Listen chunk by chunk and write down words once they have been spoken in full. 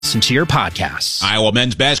listen to your podcasts. Iowa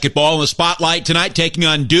men's basketball in the spotlight tonight, taking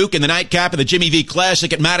on Duke in the nightcap of the Jimmy V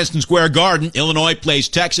Classic at Madison Square Garden. Illinois plays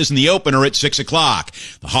Texas in the opener at 6 o'clock.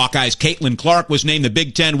 The Hawkeyes' Caitlin Clark was named the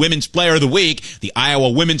Big Ten Women's Player of the Week. The Iowa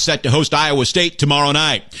women set to host Iowa State tomorrow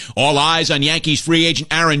night. All eyes on Yankees free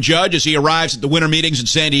agent Aaron Judge as he arrives at the winter meetings in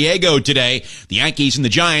San Diego today. The Yankees and the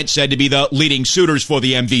Giants said to be the leading suitors for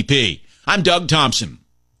the MVP. I'm Doug Thompson.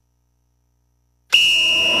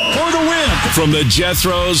 For the win from the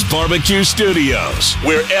Jethro's Barbecue Studios,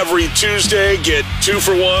 where every Tuesday get 2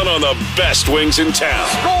 for 1 on the best wings in town.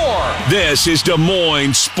 Score! This is Des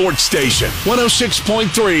Moines Sports Station,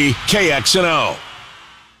 106.3 KXNO.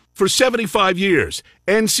 For 75 years,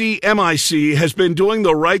 NCMIC has been doing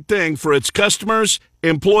the right thing for its customers,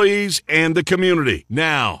 employees, and the community.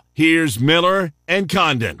 Now, here's Miller and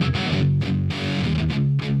Condon.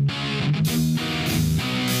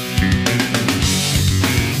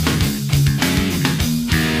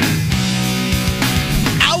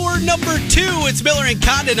 Number 2, it's Miller and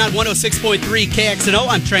Condon on 106.3 KXNO.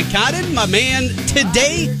 I'm Trent Condon. My man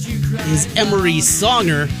today is Emery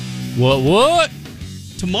Songer. What?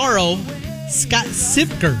 Tomorrow, Scott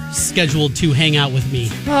Sipker scheduled to hang out with me.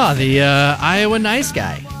 Oh, the Iowa nice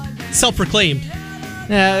guy. Self-proclaimed.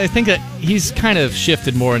 Yeah, I think that he's kind of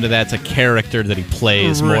shifted more into that's a character that he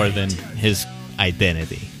plays more than his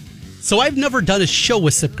identity. So I've never done a show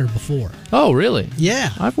with Sipker before. Oh, really? Yeah.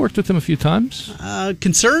 I've worked with him a few times.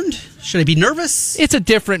 Concerned? Should I be nervous? It's a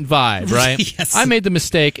different vibe, right? Yes. I made the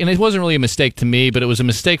mistake, and it wasn't really a mistake to me, but it was a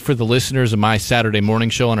mistake for the listeners of my Saturday morning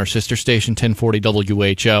show on our sister station, 1040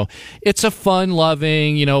 WHO. It's a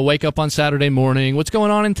fun-loving, wake up on Saturday morning, what's going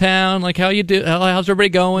on in town, like how you do, how's everybody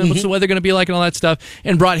going, what's the weather going to be like, and all that stuff,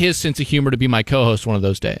 and brought his sense of humor to be my co-host one of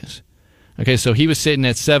those days. Okay, so he was sitting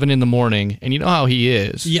at 7 in the morning, and you know how he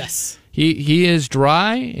is. Yes. He is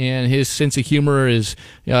dry, and his sense of humor is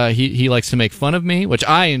he likes to make fun of me, which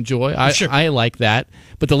I enjoy. I like that.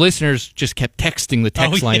 But the listeners just kept texting the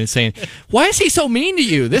text line and saying, "Why is he so mean to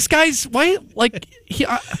you? This guy's why like he."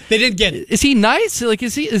 They didn't get it. Is he nice? Like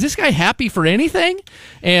is this guy happy for anything?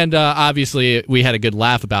 And obviously we had a good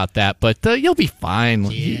laugh about that. But you'll be fine.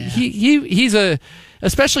 Yeah. He's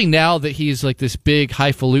especially now that he's like this big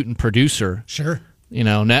highfalutin producer. Sure.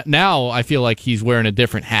 Now I feel like he's wearing a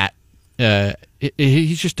different hat.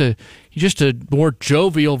 He's just a more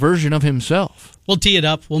jovial version of himself. We'll tee it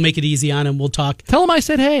up. We'll make it easy on him. We'll talk. Tell him I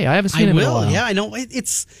said hey. I haven't seen him in a while. Yeah, I know.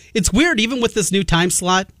 It's weird, even with this new time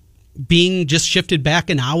slot being just shifted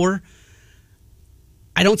back an hour.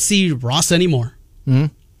 I don't see Ross anymore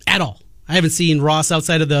at all. I haven't seen Ross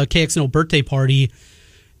outside of the KXNO birthday party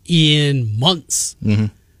in months.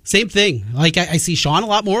 Same thing. Like I see Sean a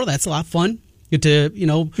lot more. That's a lot of fun. Get to,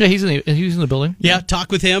 Yeah, he's in the building. Yeah, talk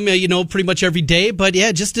with him, pretty much every day. But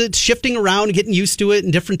yeah, just shifting around and getting used to it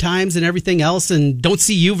in different times and everything else. And don't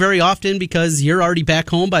see you very often because you're already back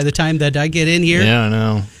home by the time that I get in here. Yeah, I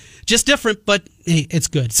know. Just different, but hey, it's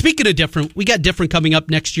good. Speaking of different, we got different coming up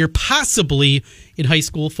next year, possibly in high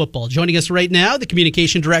school football. Joining us right now, the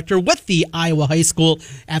communication director with the Iowa High School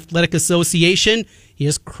Athletic Association. He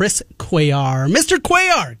is Chris Cuellar. Mr.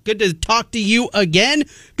 Cuellar, good to talk to you again.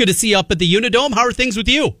 Good to see you up at the Unidome. How are things with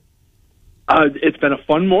you? It's been a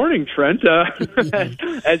fun morning, Trent,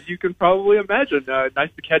 as you can probably imagine. Nice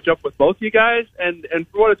to catch up with both you guys, and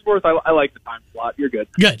for what it's worth, I like the time slot. You're good.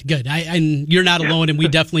 Good. And you're not alone, and we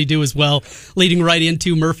definitely do as well. Leading right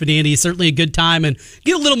into Murph and Andy, certainly a good time, and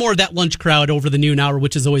get a little more of that lunch crowd over the noon hour,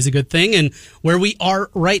 which is always a good thing, and where we are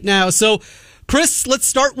right now. So, Chris, let's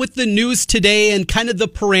start with the news today and kind of the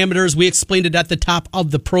parameters. We explained it at the top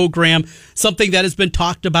of the program, something that has been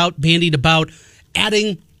talked about, bandied about,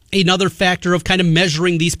 adding another factor of kind of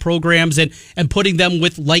measuring these programs and putting them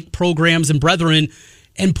with like programs and brethren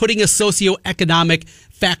and putting a socioeconomic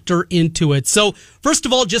factor into it. So first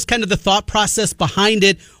of all, just kind of the thought process behind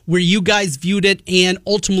it, where you guys viewed it, and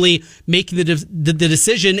ultimately making the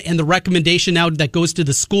decision and the recommendation now that goes to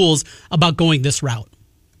the schools about going this route.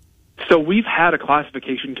 So we've had a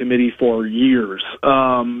classification committee for years.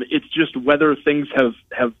 It's just whether things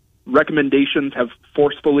have recommendations have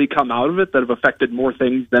forcefully come out of it that have affected more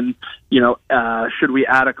things than, should we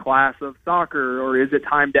add a class of soccer, or is it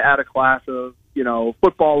time to add a class of,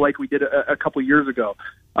 football like we did a couple years ago?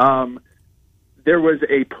 There was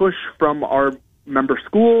a push from our member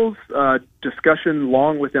schools, discussion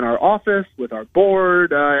long within our office, with our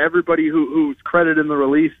board, everybody who's credited in the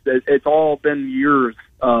release. It's all been years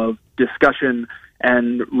of discussion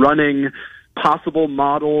and running possible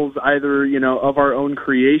models, either, of our own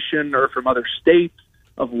creation or from other states,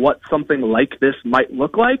 of what something like this might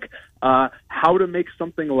look like, how to make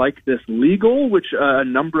something like this legal, which a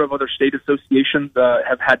number of other state associations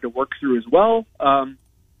have had to work through as well.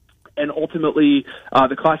 And ultimately,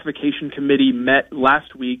 the classification committee met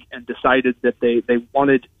last week and decided that they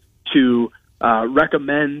wanted to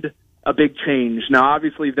recommend a big change. Now,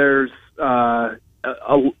 obviously, there's quite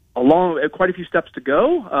a few steps to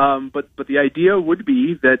go, but the idea would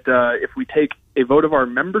be that if we take a vote of our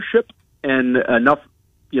membership and enough,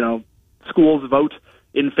 schools vote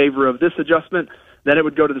in favor of this adjustment, then it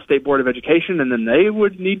would go to the State Board of Education, and then they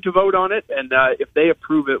would need to vote on it. And if they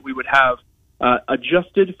approve it, we would have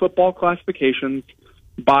adjusted football classifications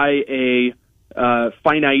by a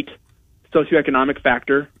finite socioeconomic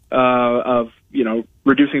factor of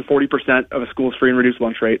reducing 40% of a school's free and reduced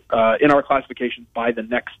lunch rate in our classifications by the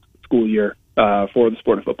next school year for the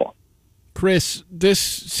sport of football. Chris, this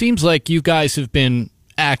seems like you guys have been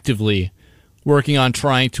actively working on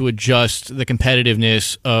trying to adjust the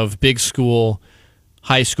competitiveness of big school,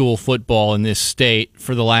 high school football in this state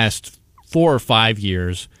for the last 4 or 5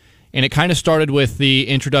 years. And it kind of started with the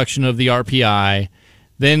introduction of the RPI,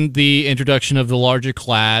 then the introduction of the larger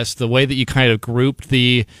class, the way that you kind of grouped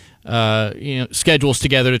the schedules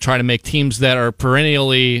together to try to make teams that are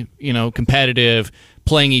perennially competitive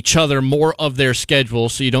playing each other more of their schedule,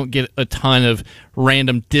 so you don't get a ton of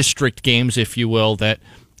random district games, if you will, that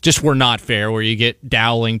just were not fair, where you get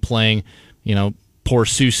Dowling playing poor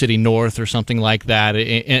Sioux City North or something like that,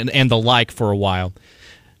 and the like for a while.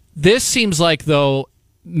 This seems like, though,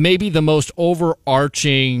 maybe the most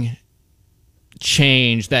overarching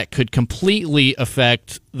change that could completely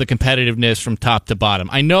affect the competitiveness from top to bottom.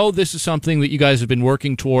 I know this is something that you guys have been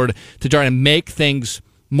working toward to try to make things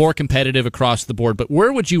more competitive across the board, but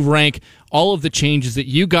where would you rank all of the changes that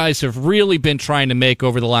you guys have really been trying to make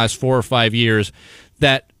over the last 4 or 5 years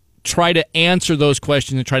that try to answer those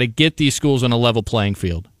questions and try to get these schools on a level playing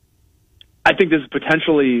field? I think this is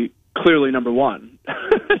potentially clearly number one.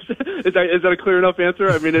 Is that a clear enough answer?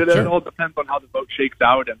 I mean, it all depends on how the vote shakes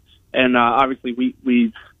out, and obviously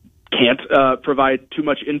we can't provide too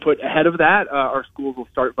much input ahead of that. Our schools will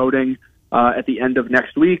start voting at the end of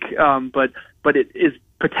next week, but it is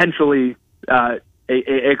potentially a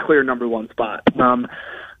clear number one spot.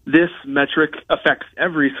 This metric affects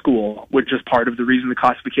every school, which is part of the reason the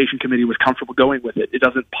classification committee was comfortable going with it. It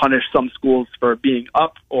doesn't punish some schools for being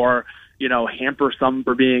up or hamper some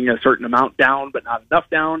for being a certain amount down, but not enough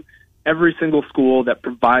down. Every single school that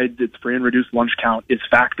provides its free and reduced lunch count is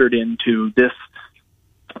factored into this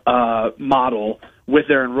model with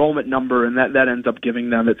their enrollment number, and that ends up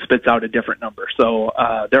giving them, it spits out a different number. So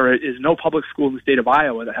there is no public school in the state of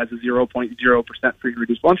Iowa that has a 0.0% free and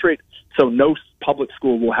reduced lunch rate, so no public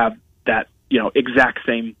school will have that exact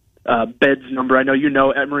same beds number. I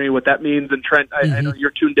know Emery, what that means, and Trent, I know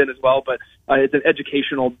you're tuned in as well, but it's an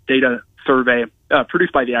educational data survey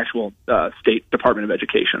produced by the actual State Department of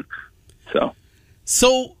Education.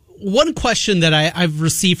 So one question that I've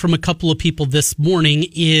received from a couple of people this morning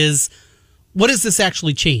is, what does this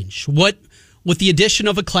actually change? With the addition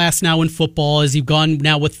of a class now in football, as you've gone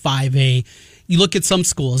now with 5A, you look at some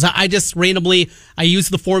schools. I just randomly, I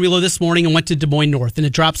used the formula this morning and went to Des Moines North, and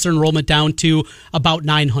it drops their enrollment down to about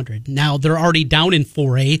 900. Now, they're already down in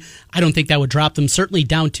 4A. I don't think that would drop them certainly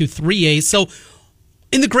down to 3A. So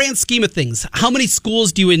in the grand scheme of things, how many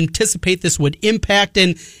schools do you anticipate this would impact,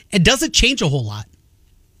 and does it change a whole lot?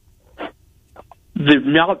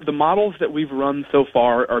 The models that we've run so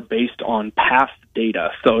far are based on past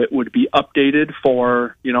data, so it would be updated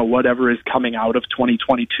for whatever is coming out of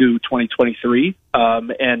 2022, 2023,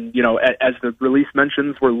 and as the release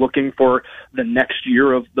mentions, we're looking for the next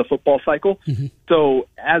year of the football cycle. Mm-hmm. So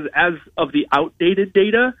as of the outdated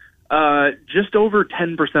data, just over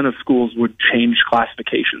 10% of schools would change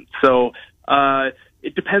classification. So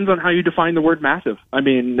it depends on how you define the word massive. I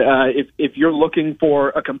mean, if you're looking for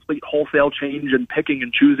a complete wholesale change and picking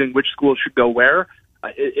and choosing which schools should go where,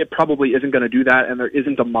 it probably isn't going to do that, and there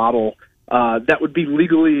isn't a model that would be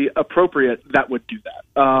legally appropriate that would do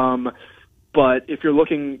that. But if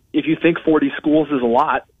you think 40 schools is a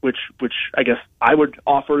lot, which I guess I would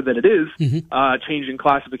offer that it is, changing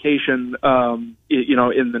classification,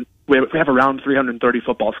 we have around 330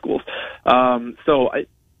 football schools. So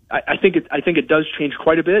I think it does change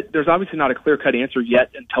quite a bit. There's obviously not a clear-cut answer yet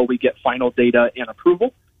until we get final data and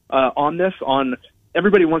approval on this.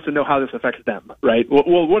 Everybody wants to know how this affects them, right?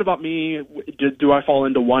 Well, what about me? Do I fall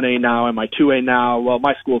into 1A now? Am I 2A now? Well,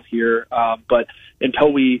 my school's here. But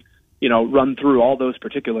until we, run through all those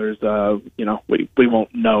particulars, we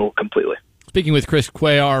won't know completely. Speaking with Chris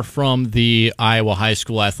Cuellar from the Iowa High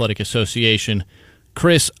School Athletic Association.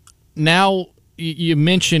 Chris, now you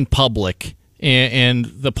mentioned public and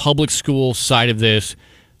the public school side of this,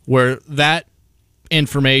 where that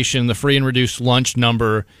information, the free and reduced lunch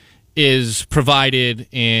number, is provided,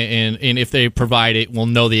 and if they provide it, we'll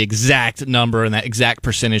know the exact number and that exact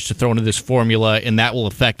percentage to throw into this formula, and that will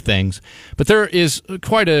affect things. But there is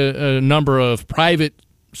quite a number of private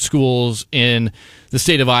schools in the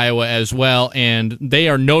state of Iowa as well, and they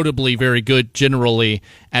are notably very good generally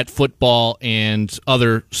at football and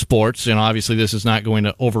other sports, and obviously this is not going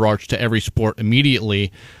to overarch to every sport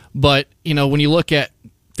immediately, but when you look at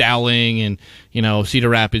Dowling and Cedar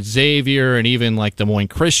Rapids Xavier and even like Des Moines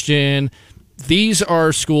Christian, these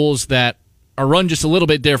are schools that are run just a little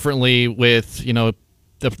bit differently with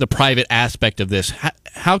the private aspect of this.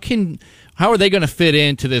 How are they going to fit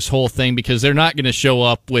into this whole thing, because they're not going to show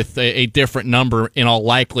up with a different number in all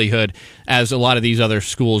likelihood as a lot of these other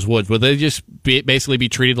schools would? Will they just basically be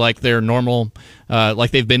treated like they're normal, like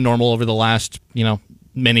they've been normal over the last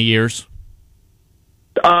many years?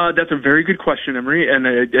 That's a very good question, Emery, and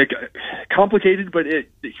complicated, but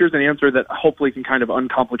here's an answer that hopefully can kind of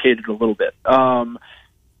uncomplicate it a little bit.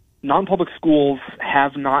 Non-public schools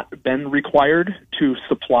have not been required to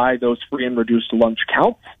supply those free and reduced lunch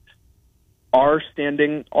counts. Our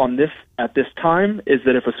standing on this at this time is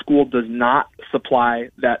that if a school does not supply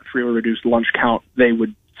that free or reduced lunch count, they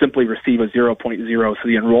would simply receive a 0.0, so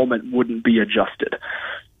the enrollment wouldn't be adjusted. Does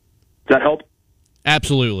that help?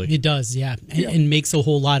 Absolutely. It does, yeah. And makes a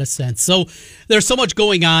whole lot of sense. So there's so much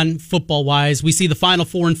going on football-wise. We see the Final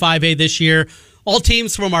Four in 5A this year. All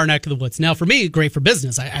teams from our neck of the woods. Now, for me, great for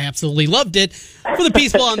business. I absolutely loved it. For the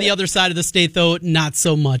people on the other side of the state, though, not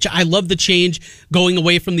so much. I love the change going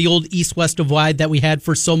away from the old East-West divide that we had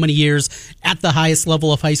for so many years at the highest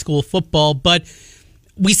level of high school football. But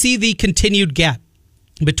we see the continued gap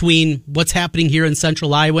between what's happening here in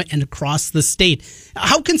Central Iowa and across the state.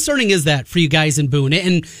 How concerning is that for you guys in Boone?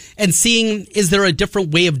 And seeing, is there a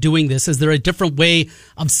different way of doing this? Is there a different way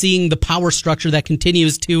of seeing the power structure that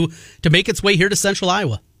continues to make its way here to Central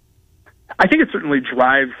Iowa? I think it certainly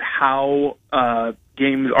drives how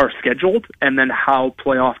games are scheduled and then how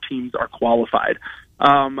playoff teams are qualified.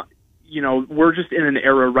 We're just in an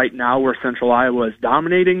era right now where Central Iowa is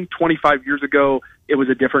dominating. 25 years ago, it was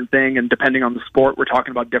a different thing, and depending on the sport, we're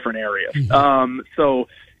talking about different areas. Mm-hmm. So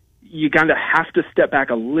you kind of have to step back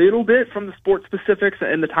a little bit from the sport specifics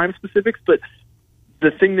and the time specifics, but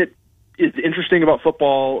the thing that is interesting about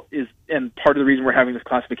football is, and part of the reason we're having this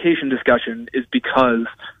classification discussion, is because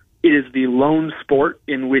it is the lone sport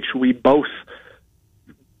in which we both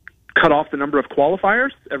cut off the number of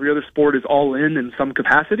qualifiers. Every other sport is all in some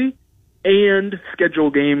capacity, and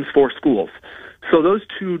schedule games for schools. So those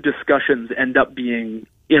two discussions end up being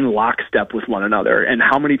in lockstep with one another, and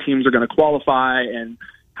how many teams are going to qualify and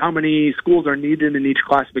how many schools are needed in each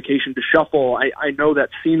classification to shuffle. I know that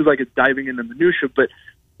seems like it's diving into minutia, but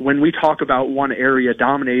when we talk about one area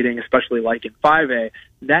dominating, especially like in 5A,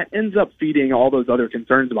 that ends up feeding all those other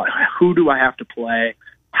concerns about who do I have to play,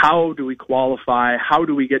 how do we qualify, how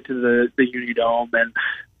do we get to the Unidome,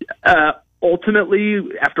 and ultimately,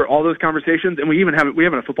 after all those conversations, and we have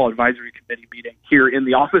a football advisory committee meeting here in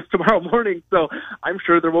the office tomorrow morning, so I'm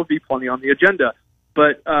sure there will be plenty on the agenda.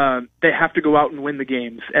 But they have to go out and win the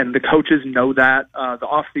games, and the coaches know that. The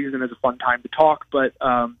off season is a fun time to talk, but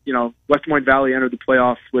West Des Moines Valley entered the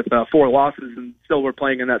playoffs with 4 losses, and still we're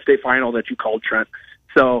playing in that state final that you called, Trent.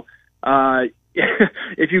 So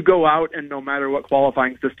if you go out and no matter what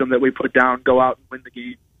qualifying system that we put down, go out and win the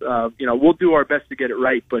game, we'll do our best to get it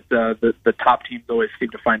right, but the top teams always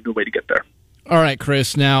seem to find a way to get there. All right,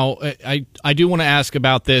 Chris. Now, I do want to ask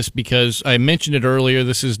about this because I mentioned it earlier.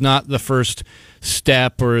 This is not the first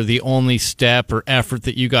step or the only step or effort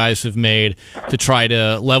that you guys have made to try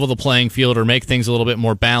to level the playing field or make things a little bit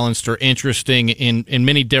more balanced or interesting in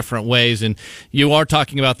many different ways. And you are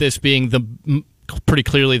talking about this being pretty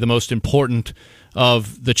clearly the most important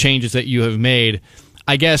of the changes that you have made.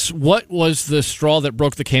 I guess, what was the straw that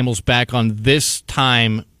broke the camel's back on this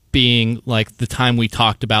time being like the time we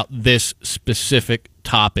talked about this specific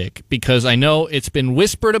topic? Because I know it's been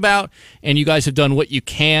whispered about, and you guys have done what you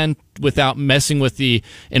can without messing with the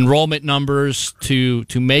enrollment numbers to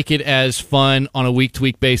make it as fun on a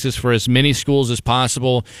week-to-week basis for as many schools as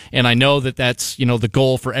possible. And I know that that's the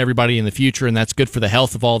goal for everybody in the future, and that's good for the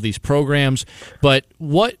health of all these programs. But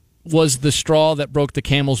what was the straw that broke the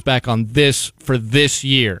camel's back on this for this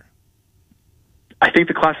year? I think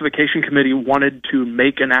the classification committee wanted to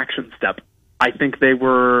make an action step. I think they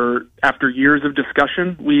were, after years of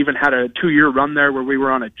discussion, we even had a 2-year run there where we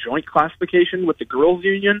were on a joint classification with the girls'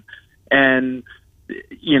 union, and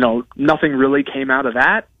nothing really came out of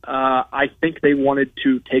that. I think they wanted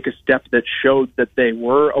to take a step that showed that they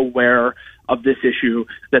were aware of this issue,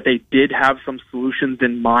 that they did have some solutions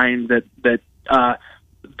in mind, that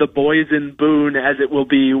the boys in Boone, as it will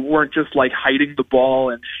be, weren't just like hiding the ball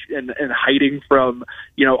and hiding from,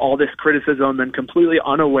 all this criticism and completely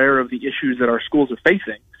unaware of the issues that our schools are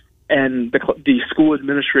facing. And the school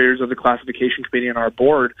administrators of the classification committee and our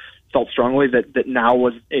board felt strongly that now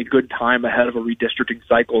was a good time ahead of a redistricting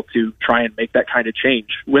cycle to try and make that kind of change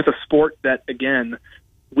with a sport that, again,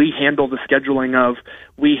 we handle the scheduling of,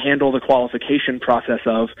 we handle the qualification process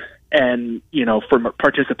of, and, from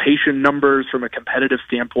participation numbers, from a competitive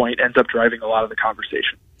standpoint, ends up driving a lot of the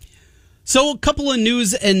conversation. So a couple of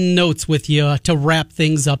news and notes with you to wrap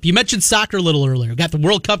things up. You mentioned soccer a little earlier. Got the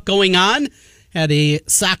World Cup going on. Had a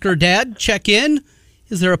soccer dad check in.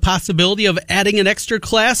 Is there a possibility of adding an extra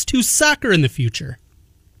class to soccer in the future?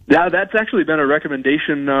 Yeah, that's actually been a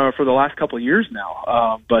recommendation for the last couple of years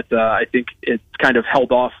now, but I think it's kind of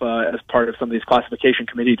held off as part of some of these classification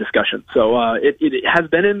committee discussions. So it has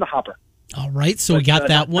been in the hopper. All right, so we got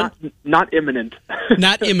that one. Not imminent.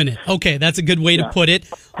 Not imminent. Okay, that's a good way to put it.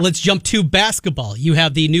 Let's jump to basketball. You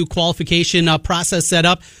have the new qualification process set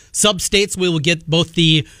up. Sub-states will get both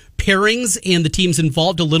the pairings and the teams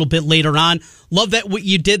involved a little bit later on. Love that what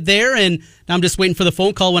you did there, and now I'm just waiting for the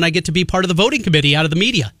phone call when I get to be part of the voting committee out of the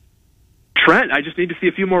media. Trent, I just need to see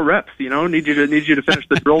a few more reps. Need you to finish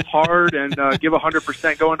the drills hard and give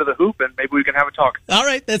 100% going to the hoop, and maybe we can have a talk. All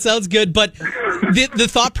right, that sounds good. But the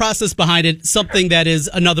thought process behind it, something that is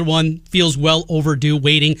another one feels well overdue.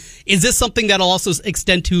 Waiting, is this something that'll also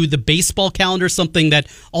extend to the baseball calendar? Something that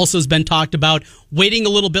also has been talked about. Waiting a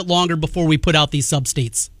little bit longer before we put out these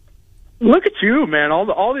sub-states. Look at you, man! All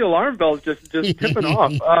the alarm bells just tipping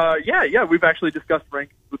off. Yeah. We've actually discussed rankings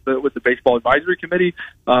with the baseball advisory committee.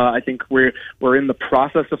 I think we're in the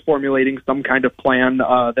process of formulating some kind of plan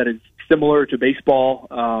that is similar to baseball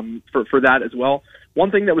for that as well.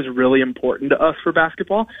 One thing that was really important to us for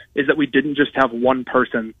basketball is that we didn't just have one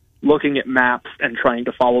person looking at maps and trying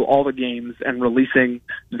to follow all the games and releasing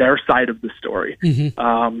their side of the story.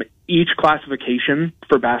 Mm-hmm. Each classification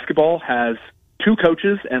for basketball has 2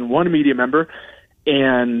 coaches and 1 media member,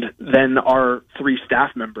 and then our 3 staff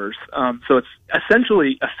members. So it's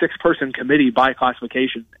essentially a 6-person committee by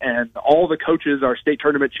classification, and all the coaches are state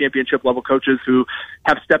tournament championship level coaches who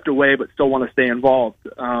have stepped away but still want to stay involved.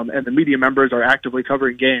 And the media members are actively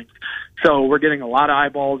covering games. So we're getting a lot of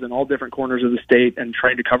eyeballs in all different corners of the state and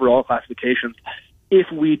trying to cover all classifications. If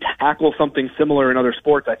we tackle something similar in other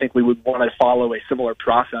sports, I think we would want to follow a similar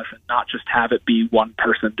process and not just have it be one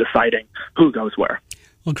person deciding who goes where.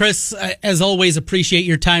 Well, Chris, as always, appreciate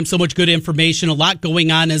your time. So much good information, a lot going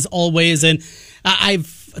on as always. And I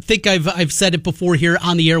think I've said it before here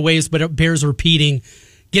on the airwaves, but it bears repeating.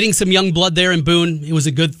 Getting some young blood there in Boone, it was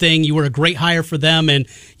a good thing. You were a great hire for them. And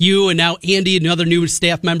you and now Andy, another new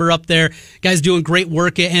staff member up there, guys doing great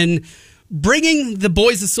work. And bringing the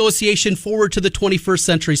Boys Association forward to the 21st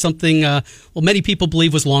century, something many people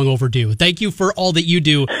believe was long overdue. Thank you for all that you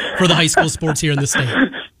do for the high school sports here in the state.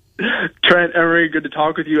 Trent, Emery, good to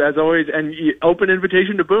talk with you as always, and open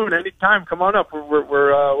invitation to Boone anytime. Come on up,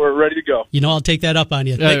 we're ready to go. I'll take that up on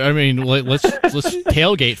you. Let's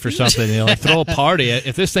tailgate for something. Throw a party.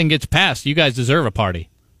 If this thing gets passed, you guys deserve a party.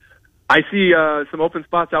 I see some open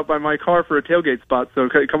spots out by my car for a tailgate spot, so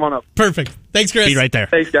come on up. Perfect. Thanks, Chris. Be right there.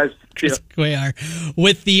 Thanks, guys. Chris Cuellar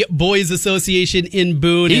with the Boys Association in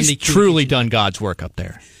Boone. He's truly done God's work up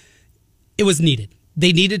there. It was needed.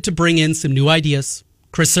 They needed to bring in some new ideas.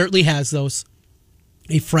 Chris certainly has those.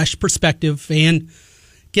 A fresh perspective and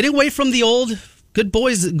getting away from the old good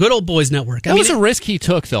old boys network. That was a risk he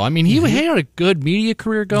took, though. He had a good media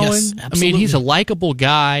career going. Yes, absolutely. He's a likable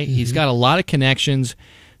guy. Mm-hmm. He's got a lot of connections.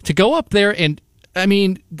 To go up there and,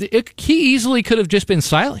 he easily could have just been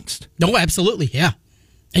silenced. No, absolutely, yeah.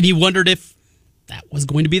 And you wondered if that was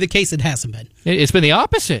going to be the case. It hasn't been. It's been the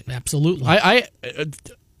opposite. Absolutely.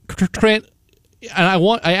 Trent,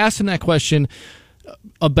 I asked him that question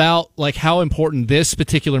about how important this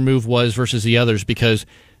particular move was versus the others, because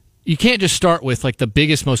you can't just start with the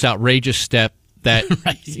biggest, most outrageous step that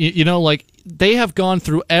right. They have gone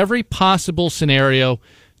through every possible scenario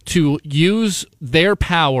to use their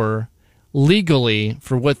power legally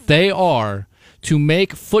for what they are to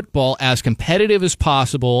make football as competitive as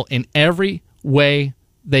possible in every way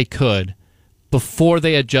they could before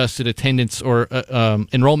they adjusted attendance or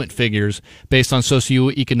enrollment figures based on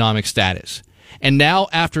socioeconomic status. And now,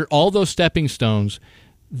 after all those stepping stones,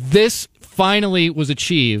 this finally was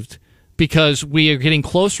achieved because we are getting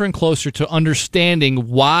closer and closer to understanding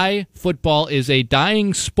why football is a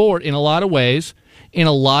dying sport in a lot of ways, in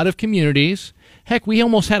a lot of communities. Heck, we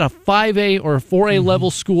almost had a 5A or a 4A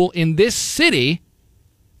level school in this city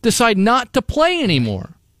decide not to play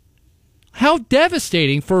anymore. How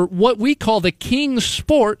devastating for what we call the king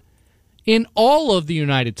sport in all of the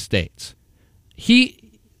United States. He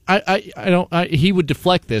would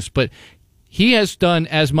deflect this, but he has done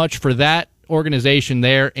as much for that organization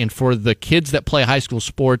there and for the kids that play high school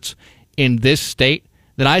sports in this state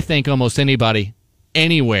than I think almost anybody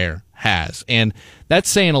anywhere has. And that's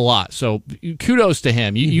saying a lot. So kudos to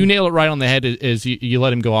him. You nail it right on the head as you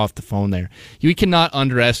let him go off the phone there. You cannot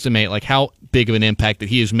underestimate like how big of an impact that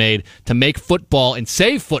he has made to make football and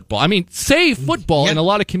save football. I mean, save football in a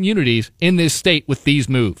lot of communities in this state with these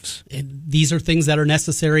moves. And these are things that are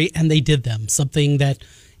necessary, and they did them. Something that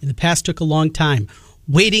in the past took a long time.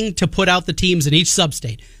 Waiting to put out the teams in each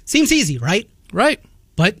sub-state. Seems easy, right? Right.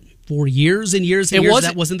 But for years and years and years,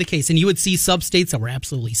 that wasn't the case. And you would see sub-states that were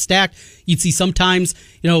absolutely stacked. You'd see sometimes,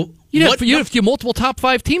 You'd have multiple top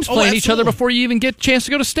 5 teams playing each other before you even get a chance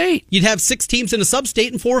to go to state. You'd have 6 teams in a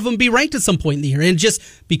sub-state and 4 of them be ranked at some point in the year. And just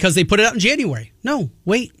because they put it out in January. No,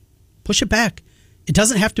 wait. Push it back. It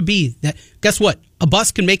doesn't have to be that. Guess what? A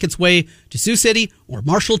bus can make its way to Sioux City or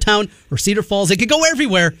Marshalltown or Cedar Falls. It could go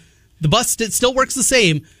everywhere. The bus still works the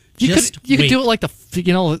same. You could do it like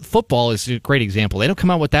football is a great example. They don't come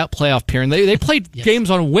out with that playoff period. They played games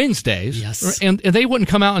on Wednesdays, and they wouldn't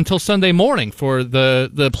come out until Sunday morning for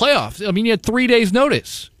the playoffs. I mean, you had 3 days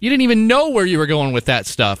notice. You didn't even know where you were going with that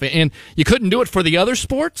stuff, and you couldn't do it for the other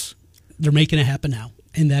sports. They're making it happen now,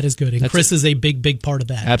 and that is good. And Chris is a big part of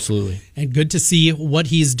that. Absolutely. And good to see what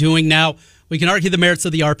he's doing now. We can argue the merits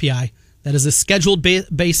of the RPI. That is a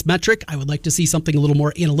scheduled-based metric. I would like to see something a little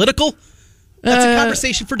more analytical. That's a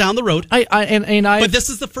conversation for down the road. But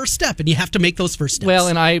this is the first step, and you have to make those first steps. Well,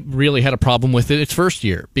 and I really had a problem with it its first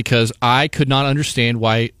year because I could not understand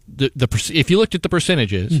why if you looked at the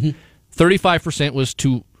percentages, 35% was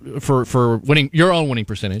for winning your own winning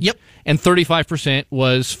percentage. Yep. And 35%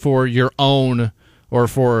 was for your own or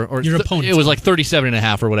your opponent. It was like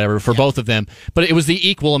 37.5 or whatever for both of them, but it was the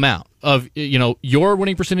equal amount of your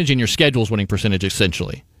winning percentage and your schedule's winning percentage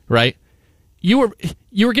essentially, right? You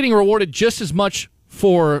were getting rewarded just as much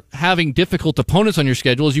for having difficult opponents on your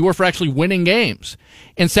schedule as you were for actually winning games.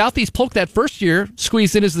 And Southeast Polk that first year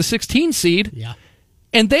squeezed in as the 16 seed,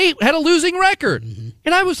 and they had a losing record.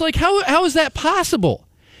 And I was like, how is that possible?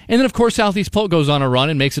 And then, of course, Southeast Polk goes on a run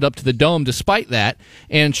and makes it up to the Dome despite that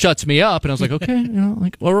and shuts me up. And I was like, okay,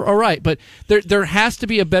 all right. But there has to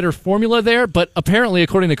be a better formula there. But apparently,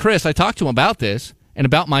 according to Chris, I talked to him about this and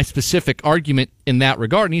about my specific argument in that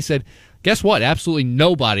regard. And he said, guess what? Absolutely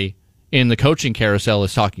nobody in the coaching carousel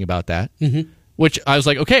is talking about that. Which I was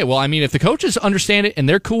like, okay, well, I mean, if the coaches understand it and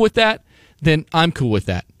they're cool with that, then I'm cool with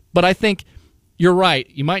that. But I think you're right.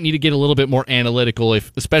 You might need to get a little bit more analytical,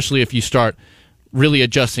 especially if you start really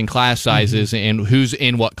adjusting class sizes and who's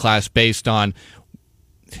in what class based on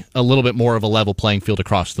a little bit more of a level playing field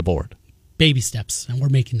across the board. Baby steps, and we're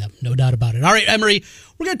making them, no doubt about it. All right, Emery,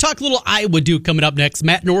 we're going to talk a little Iowa Duke coming up next.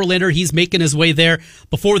 Matt Norlander, he's making his way there.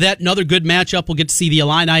 Before that, another good matchup. We'll get to see the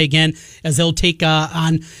Illini again as they'll take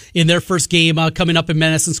on in their first game coming up in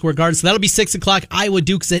Madison Square Garden. So that'll be 6 o'clock. Iowa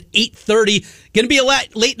Duke's at 8:30. Going to be a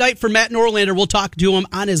late night for Matt Norlander. We'll talk to him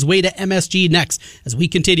on his way to MSG next as we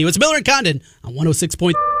continue. It's Miller and Condon on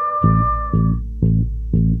 106.3.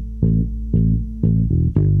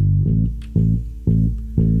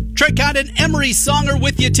 Trent Condon, Emery Songer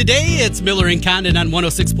with you today. It's Miller and Condon on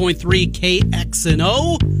 106.3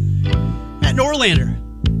 KXNO. Matt Norlander,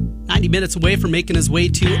 90 minutes away from making his way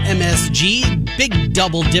to MSG. Big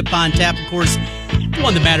double dip on tap, of course. The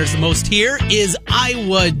one that matters the most here is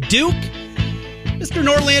Iowa Duke. Mr.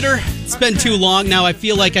 Norlander, it's been too long now. I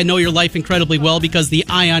feel like I know your life incredibly well because the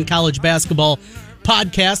Ion College Basketball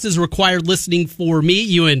podcast is required listening for me.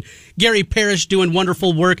 You and Gary Parrish doing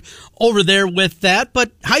wonderful work over there with that.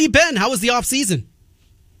 But how you been? How was the off season?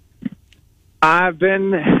 I've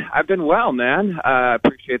been well, man. I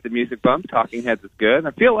appreciate the music bump. Talking Heads is good.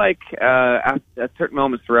 I feel like at certain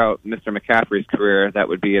moments throughout Mr. McCaffrey's career, that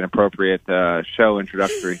would be an appropriate show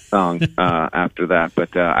introductory song after that.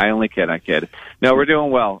 But I only kid. I kid. No, we're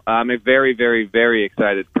doing well. I'm very, very, very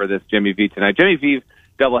excited for this Jimmy V tonight. Jimmy V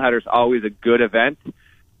doubleheader is always a good event,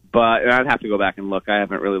 but I'd have to go back and look. I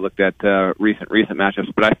haven't really looked at recent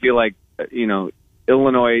matchups, but I feel like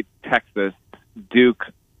Illinois, Texas, Duke,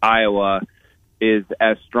 Iowa is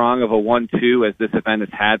as strong of a 1-2 as this event has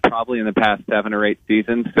had probably in the past 7 or 8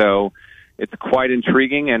 seasons. So it's quite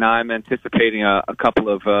intriguing, and I'm anticipating a couple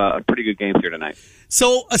of pretty good games here tonight.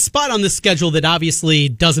 So a spot on the schedule that obviously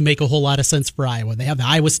doesn't make a whole lot of sense for Iowa. They have the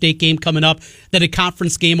Iowa State game coming up, then a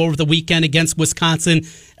conference game over the weekend against Wisconsin.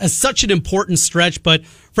 Such an important stretch, but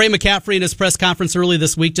Frank McCaffrey in his press conference early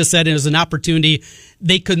this week just said it was an opportunity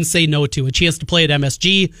they couldn't say no to. A chance to play at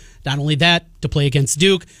MSG. Not only that, to play against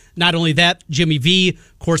Duke. Not only that, Jimmy V,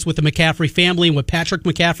 of course, with the McCaffrey family and what Patrick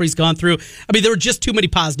McCaffrey's gone through. I mean, there were just too many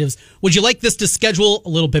positives. Would you like this to schedule a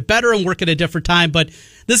little bit better and work at a different time? But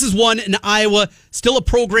this is one in Iowa, still a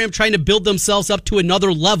program trying to build themselves up to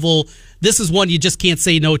another level. This is one you just can't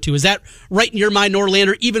say no to. Is that right in your mind,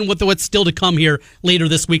 Norlander, even with what's still to come here later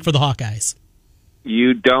this week for the Hawkeyes?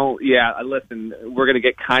 You don't, listen, we're going to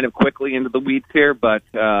get kind of quickly into the weeds here, but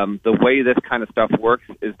the way this kind of stuff works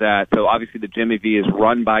is that, so obviously the Jimmy V is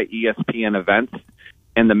run by ESPN Events,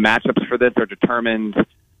 and the matchups for this are determined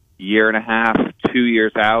year and a half, 2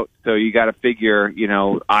 years out. So you got to figure,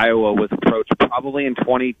 Iowa was approached probably in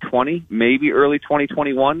 2020, maybe early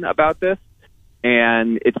 2021 about this,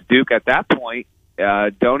 and it's Duke at that point.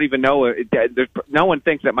 Don't even know. No one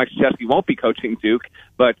thinks that Mike Krzyzewski won't be coaching Duke,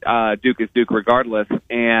 but Duke is Duke regardless.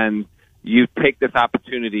 And you take this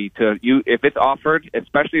opportunity if it's offered,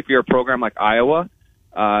 especially if you're a program like Iowa,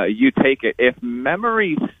 you take it. If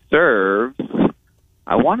memory serves,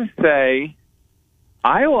 I want to say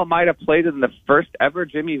Iowa might have played in the first ever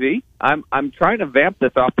Jimmy V. I'm trying to vamp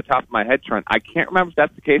this off the top of my head, Trent. I can't remember if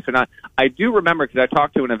that's the case or not. I do remember because I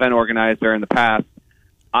talked to an event organizer in the past.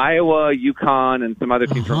 Iowa, UConn, and some other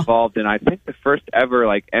teams were involved in, I think, the first ever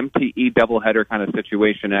MTE doubleheader kind of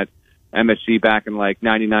situation at MSG back in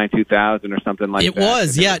 99, 2000 or something like that. It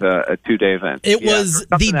was, yeah. It was a 2-day event. It was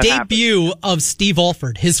the debut of Steve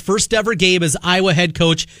Alford, his first ever game as Iowa head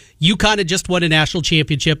coach. UConn had just won a national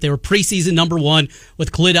championship. They were preseason number 1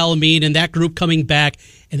 with Khalid El-Amin and that group coming back,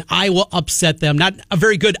 and Iowa upset them. Not a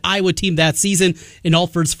very good Iowa team that season in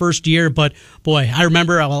Alford's first year, but boy, I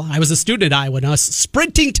remember I was a student at Iowa, and I was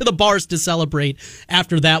sprinting to the bars to celebrate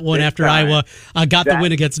after that one, Iowa got the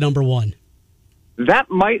win against number 1.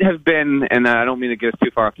 That might have been, and I don't mean to get us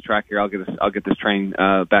too far off the track here. I'll get this train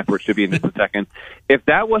back where it should be in just a second. If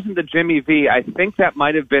that wasn't the Jimmy V, I think that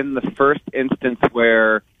might have been the first instance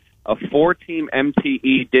where a 4-team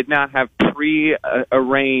MTE did not have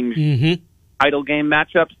pre-arranged title game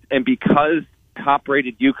matchups, and because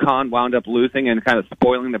top-rated UConn wound up losing and kind of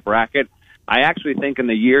spoiling the bracket, I actually think in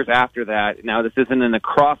the years after that, now this isn't an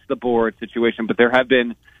across-the-board situation, but there have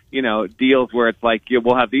been deals where it's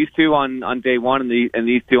we'll have these two on day 1 and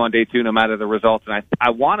these two on day 2, no matter the results. And I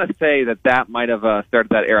want to say that might have started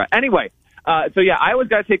that era. Anyway, Iowa's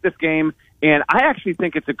got to take this game, and I actually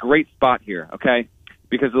think it's a great spot here, okay,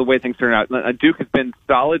 because of the way things turn out. Duke has been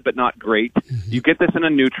solid but not great. You get this in a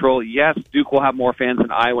neutral. Yes, Duke will have more fans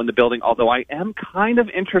than Iowa in the building, although I am kind of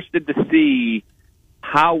interested to see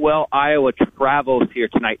how well Iowa travels here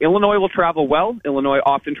tonight. Illinois will travel well. Illinois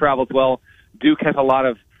often travels well. Duke has a lot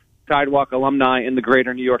of sidewalk alumni in the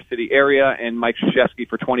greater New York City area, and Mike Krzyzewski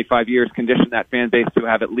for 25 years conditioned that fan base to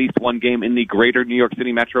have at least one game in the greater New York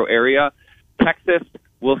City metro area. Texas,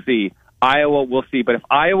 we'll see. Iowa, we'll see. But if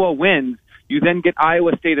Iowa wins, you then get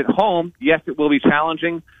Iowa State at home. Yes, it will be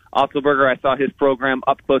challenging. Otzelberger, I saw his program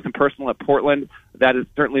up close and personal at Portland. That is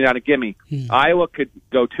certainly not a gimme. Iowa could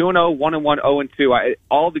go 2-0, 1-1, 0-2.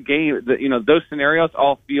 All the games, those scenarios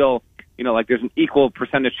all feel like there's an equal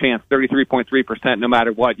percentage chance, 33.3%, no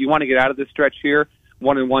matter what. You want to get out of this stretch here,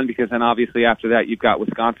 1-1, because then obviously after that you've got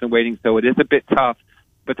Wisconsin waiting, so it is a bit tough.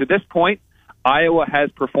 But to this point, Iowa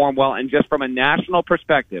has performed well, and just from a national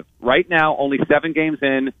perspective, right now, only 7 games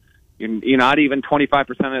in, you're not even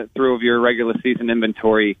 25% through of your regular season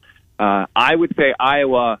inventory. I would say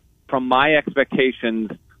Iowa, from my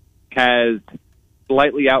expectations, has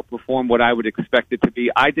slightly outperformed what I would expect it to be.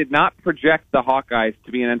 I did not project the Hawkeyes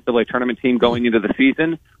to be an NCAA tournament team going into the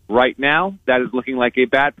season. Right now, that is looking like a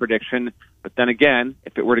bad prediction. But then again,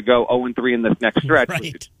 if it were to go 0-3 in this next stretch,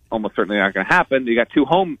 which is almost certainly not going to happen, you got 2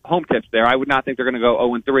 home tips there. I would not think they're going to go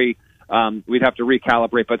 0-3. We'd have to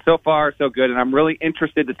recalibrate. But so far, so good. And I'm really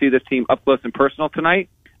interested to see this team up close and personal tonight.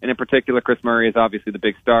 And in particular, Chris Murray is obviously the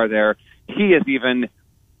big star there. He has even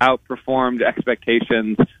outperformed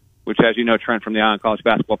expectations, which, as you know, Trent, from the Eye on College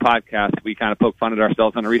Basketball podcast, we kind of poke fun at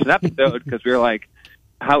ourselves on a recent episode because we were like,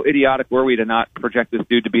 how idiotic were we to not project this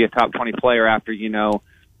dude to be a top 20 player after,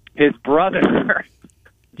 his brother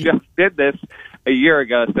just did this a year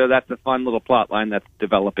ago. So that's a fun little plot line that's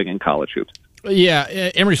developing in college hoops.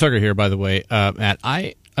 Yeah, Emery Sucker here, by the way, Matt.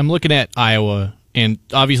 I'm looking at Iowa, and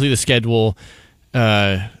obviously the schedule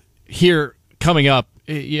here coming up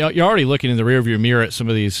you're already looking in the rearview mirror at some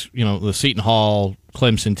of these, the Seton Hall,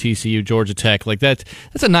 Clemson, TCU, Georgia Tech. Like that's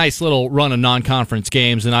a nice little run of non-conference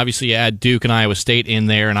games, and obviously you add Duke and Iowa State in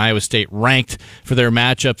there, and Iowa State ranked for their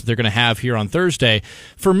matchup that they're going to have here on Thursday.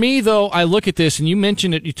 For me, though, I look at this, and you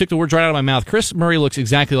mentioned it, you took the words right out of my mouth. Chris Murray looks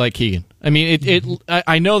exactly like Keegan. I mean,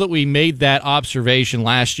 I know that we made that observation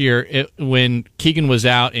last year when Keegan was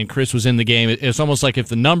out and Chris was in the game. It's almost like if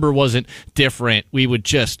the number wasn't different, we would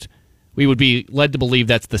be led to believe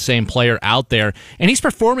that's the same player out there. And he's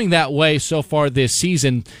performing that way so far this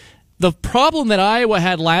season. The problem that Iowa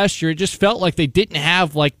had last year, it just felt like they didn't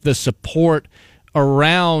have like the support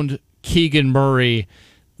around Keegan Murray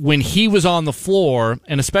when he was on the floor,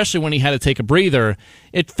 and especially when he had to take a breather.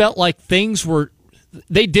 It felt like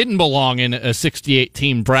they didn't belong in a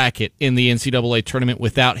 68-team bracket in the NCAA tournament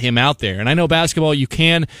without him out there. And I know basketball, you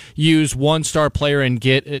can use one star player and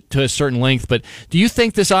get it to a certain length, but do you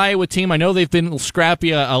think this Iowa team, I know they've been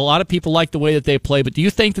scrappy, a lot of people like the way that they play, but do you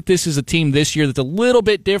think that this is a team this year that's a little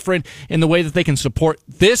bit different in the way that they can support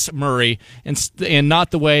this Murray and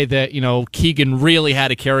not the way that, Keegan really had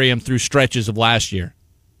to carry him through stretches of last year?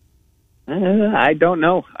 I don't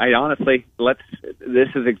know. This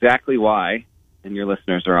is exactly why, and your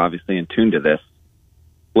listeners are obviously in tune to this.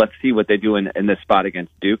 Let's see what they do in this spot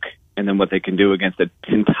against Duke, and then what they can do against an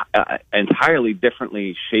entirely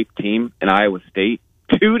differently shaped team in Iowa State.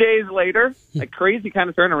 2 days later, a crazy kind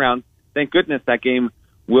of turnaround. Thank goodness that game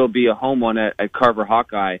will be a home one at Carver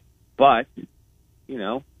Hawkeye. But,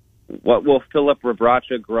 what will Philip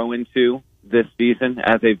Rebraca grow into this season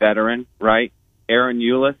as a veteran, right? Aaron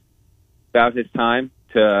Eulis, about his time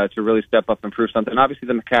to really step up and prove something. Obviously,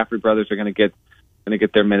 the McCaffrey brothers are going to get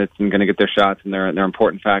their minutes and going to get their shots, and they're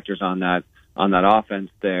important factors on that offense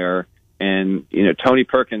there. And Tony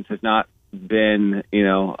Perkins has not been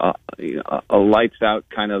a lights out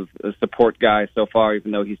kind of support guy so far,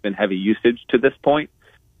 even though he's been heavy usage to this point.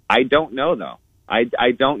 I don't know though.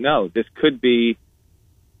 I don't know. This could be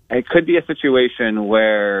a situation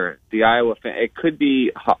where the Iowa it could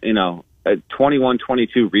be a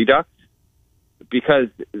 21-22 redux, because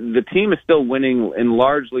the team is still winning in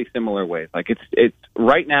largely similar ways. Like it's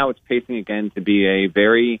right now it's pacing again to be a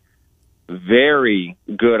very, very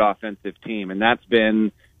good offensive team. And that's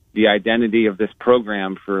been the identity of this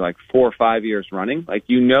program for like 4 or 5 years running. Like,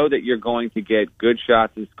 that you're going to get good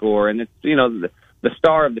shots and score. And it's, the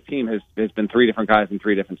star of the team has been 3 different guys in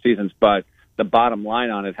 3 different seasons. But the bottom line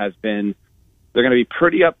on it has been they're going to be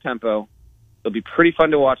pretty up tempo. They'll be pretty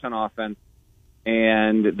fun to watch on offense.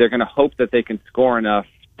 And they're going to hope that they can score enough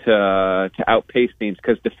to outpace teams,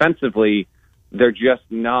 because defensively, they're just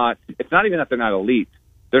not. It's not even that they're not elite;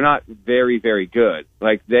 they're not very, very good.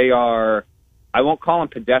 Like, they are. I won't call them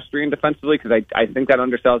pedestrian defensively, because I think that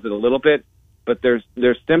undersells it a little bit. But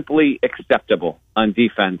they're simply acceptable on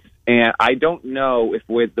defense, and I don't know if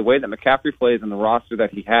with the way that McCaffrey plays and the roster that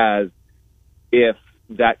he has, if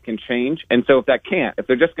that can change. And so if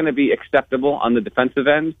they're just going to be acceptable on the defensive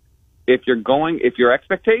end. If your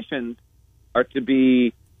expectations are to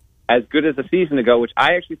be as good as a season ago, which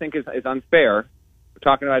I actually think is unfair. We're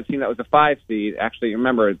talking about a team that was a 5 seed. Actually,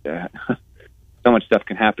 remember, so much stuff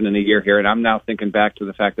can happen in a year here, and I'm now thinking back to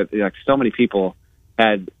the fact that so many people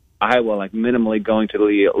had Iowa minimally going to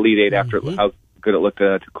the Elite Eight after how good it looked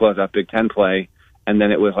to close out Big Ten play, and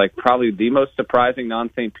then it was probably the most surprising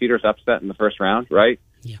non-St. Peter's upset in the first round, right?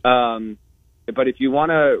 Yeah. But if you want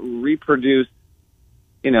to reproduce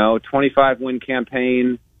 25-win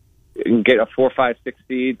campaign and get a 4, 5, 6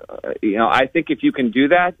 seed. I think if you can do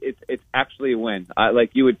that, it's actually a win.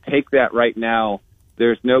 You would take that right now.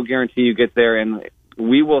 There's no guarantee you get there, and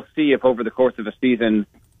we will see if over the course of a season,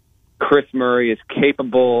 Chris Murray is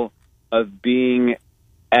capable of being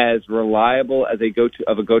as reliable as a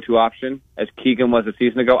go-to option as Keegan was a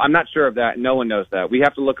season ago. I'm not sure of that. No one knows that. We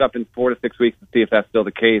have to look up in 4 to 6 weeks to see if that's still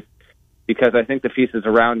the case, because I think the pieces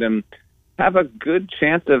around him have a good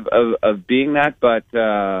chance of being that, but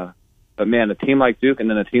man, a team like Duke and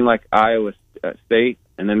then a team like Iowa State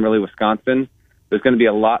and then really Wisconsin, there's going to be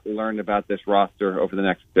a lot learned about this roster over the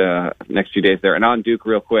next few days there. And on Duke,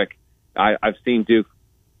 real quick, I've seen Duke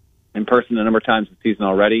in person a number of times this season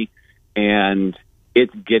already, and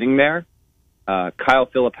it's getting there. Kyle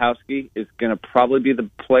Filipowski is going to probably be the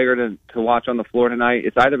player to watch on the floor tonight.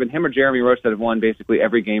 It's either been him or Jeremy Roach that have won basically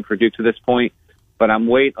every game for Duke to this point. But I'm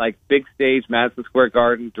big stage, Madison Square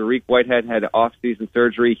Garden. Dariq Whitehead had off-season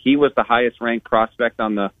surgery. He was the highest-ranked prospect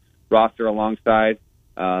on the roster alongside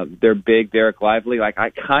their big Derek Lively.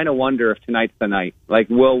 I kind of wonder if tonight's the night.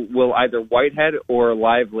 Will either Whitehead or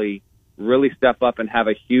Lively really step up and have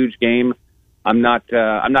a huge game? I'm not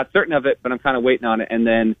certain of it, but I'm kind of waiting on it. And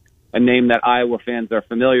then a name that Iowa fans are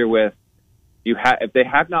familiar with. If they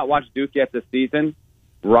have not watched Duke yet this season,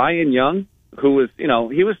 Ryan Young, who was, he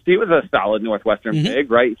was a solid Northwestern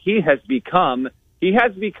big, right? He has become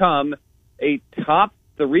a top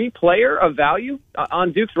 3 player of value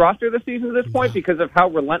on Duke's roster this season at this point because of how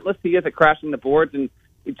relentless he is at crashing the boards, and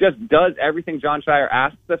he just does everything John Shire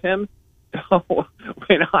asks of him. So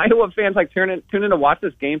when Iowa fans tune in to watch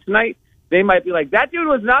this game tonight, they might be like, that dude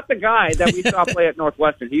was not the guy that we saw play at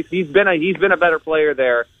Northwestern. He's been a better player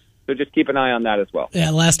there. So just keep an eye on that as well.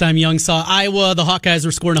 Yeah, last time Young saw Iowa, the Hawkeyes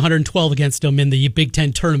were scoring 112 against them in the Big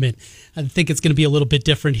Ten tournament. I think it's going to be a little bit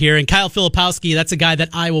different here. And Kyle Filipowski, that's a guy that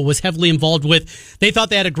Iowa was heavily involved with. They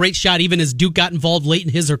thought they had a great shot even as Duke got involved late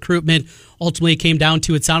in his recruitment. Ultimately, it came down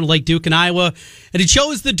to it sounded like Duke and Iowa. And it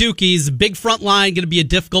shows the Dukies. Big front line, going to be a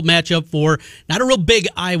difficult matchup for not a real big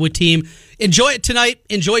Iowa team. Enjoy it tonight.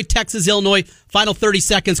 Enjoy Texas, Illinois. Final 30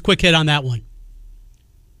 seconds. Quick hit on that one.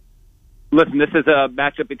 Listen, this is a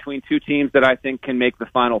matchup between two teams that I think can make the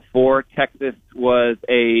Final Four. Texas was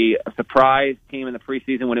a surprise team in the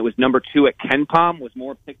preseason when it was number 2 at KenPom, was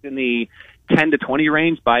more picked in the 10 to 20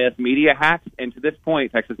 range by us media hacks. And to this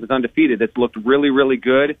point, Texas is undefeated. It's looked really, really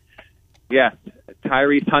good. Yes,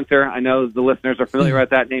 Tyrese Hunter, I know the listeners are familiar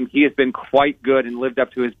with that name. He has been quite good and lived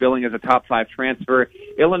up to his billing as a top 5 transfer.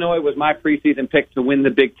 Illinois was my preseason pick to win the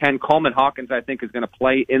Big Ten. Coleman Hawkins, I think, is going to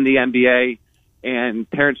play in the NBA. And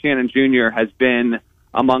Terrence Shannon Jr. has been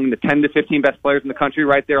among the 10 to 15 best players in the country,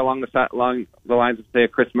 right there along the lines of, say,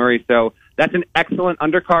 Chris Murray. So that's an excellent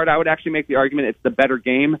undercard. I would actually make the argument it's the better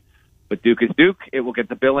game. But Duke is Duke. It will get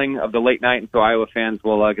the billing of the late night, and so Iowa fans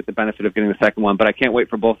will get the benefit of getting the second one. But I can't wait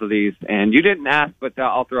for both of these. And you didn't ask, but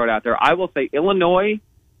I'll throw it out there. I will say Illinois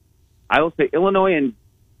and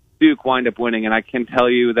Duke wind up winning, and I can tell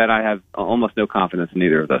you that I have almost no confidence in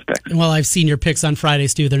either of those picks. Well, I've seen your picks on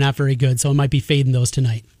Fridays, too. They're not very good, so I might be fading those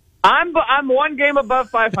tonight. I'm one game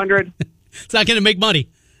above 500. It's not going to make money.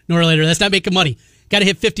 Norlander, that's not making money. Got to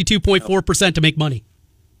hit 52.4% to make money.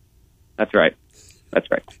 That's right.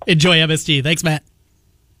 Enjoy MST. Thanks, Matt.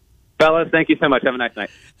 Fellas, thank you so much. Have a nice night.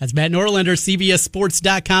 That's Matt Norlander,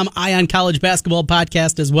 CBSSports.com, Ion College Basketball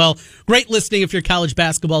Podcast as well. Great listening if you're a college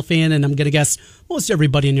basketball fan, and I'm going to guess most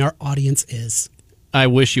everybody in our audience is. I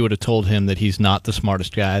wish you would have told him that he's not the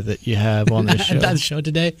smartest guy that you have on this show. On the show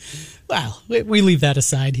today? Well, we leave that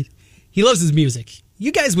aside. He loves his music.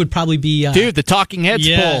 You guys would probably be... Dude, the Talking Heads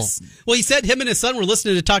poll. Well, he said him and his son were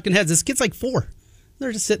listening to Talking Heads. This kid's like 4.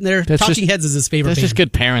 They're just sitting there. Talking Heads is his favorite band. That's just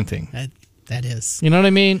good parenting. That is. You know what I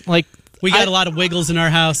mean? Like, we got a lot of Wiggles in our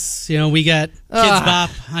house. We got Kids Bop.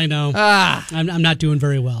 I know. I'm not doing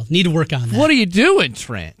very well. Need to work on that. What are you doing,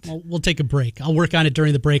 Trent? We'll take a break. I'll work on it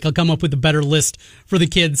during the break. I'll come up with a better list for the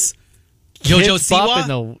kids. JoJo Siwa?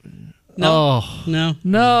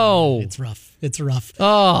 No. It's rough.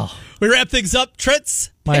 Oh. We wrap things up. Trent's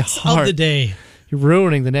picks of the day. You're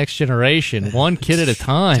ruining the next generation, one kid at a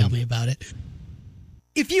time. Tell me about it.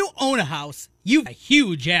 If you own a house, you've a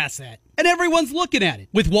huge asset, and everyone's looking at it.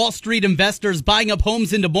 With Wall Street investors buying up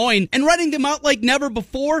homes in Des Moines and renting them out like never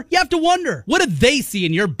before, you have to wonder, what do they see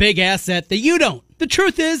in your big asset that you don't? The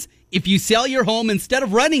truth is, if you sell your home instead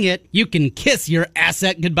of renting it, you can kiss your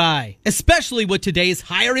asset goodbye. Especially with today's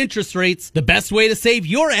higher interest rates, the best way to save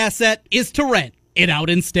your asset is to rent it out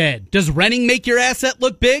instead. Does renting make your asset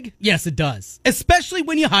look big? Yes, it does. Especially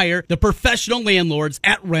when you hire the professional landlords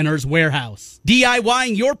at Renters Warehouse.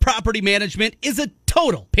 DIYing your property management is a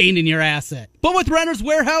total pain in your asset. But with Renters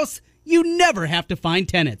Warehouse, you never have to find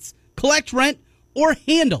tenants, collect rent, or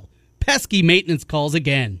handle pesky maintenance calls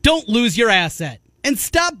again. Don't lose your asset. And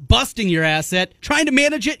stop busting your asset trying to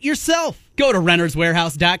manage it yourself. Go to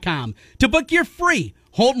renterswarehouse.com to book your free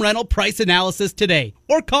home rental price analysis today,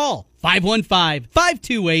 or call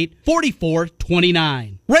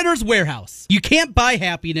 515-528-4429. Renters Warehouse. You can't buy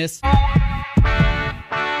happiness.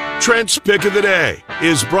 Trent's Pick of the Day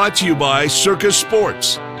is brought to you by Circus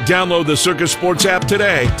Sports. Download the Circus Sports app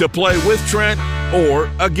today to play with Trent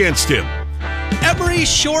or against him. Emery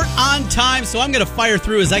short on time, so I'm going to fire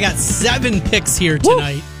through as I got 7 picks here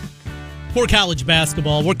tonight. For college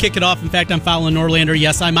basketball. We'll kick it off. In fact, I'm following Norlander.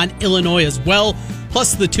 Yes, I'm on Illinois as well.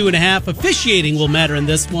 Plus the 2.5. Officiating will matter in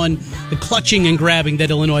this one. The clutching and grabbing that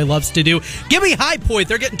Illinois loves to do. Give me High Point.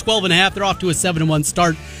 They're getting 12.5. They're off to a 7-1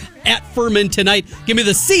 start at Furman tonight. Give me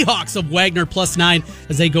the Seahawks of Wagner plus 9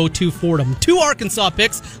 as they go to Fordham. 2 Arkansas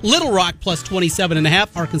picks. Little Rock plus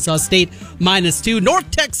 27.5. Arkansas State minus 2. North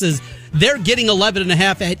Texas, they're getting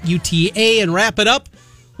 11.5 at UTA. And wrap it up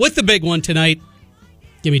with the big one tonight.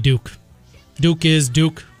 Give me Duke. Duke is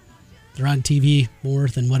Duke. They're on TV more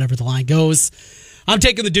than whatever the line goes. I'm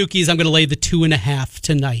taking the Dukies. I'm going to lay the 2.5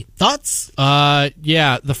 tonight. Thoughts?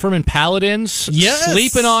 Yeah, the Furman Paladins. Yes.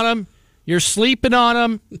 Sleeping on them. You're sleeping on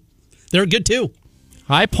them. They're good, too.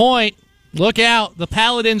 High Point. Look out. The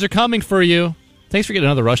Paladins are coming for you. Thanks for getting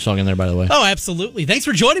another Rush song in there, by the way. Oh, absolutely. Thanks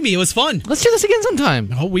for joining me. It was fun. Let's do this again sometime.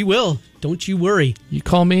 Oh, we will. Don't you worry. You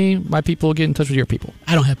call me, my people will get in touch with your people.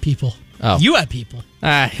 I don't have people. Oh. You have people.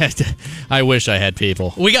 I wish I had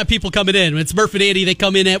people. We got people coming in. It's Murph and Andy. They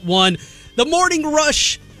come in at 1. The Morning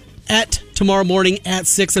Rush at tomorrow morning at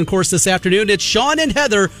 6. And, of course, this afternoon, it's Sean and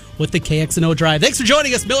Heather with the KXNO Drive. Thanks for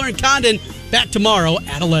joining us. Miller and Condon back tomorrow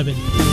at 11.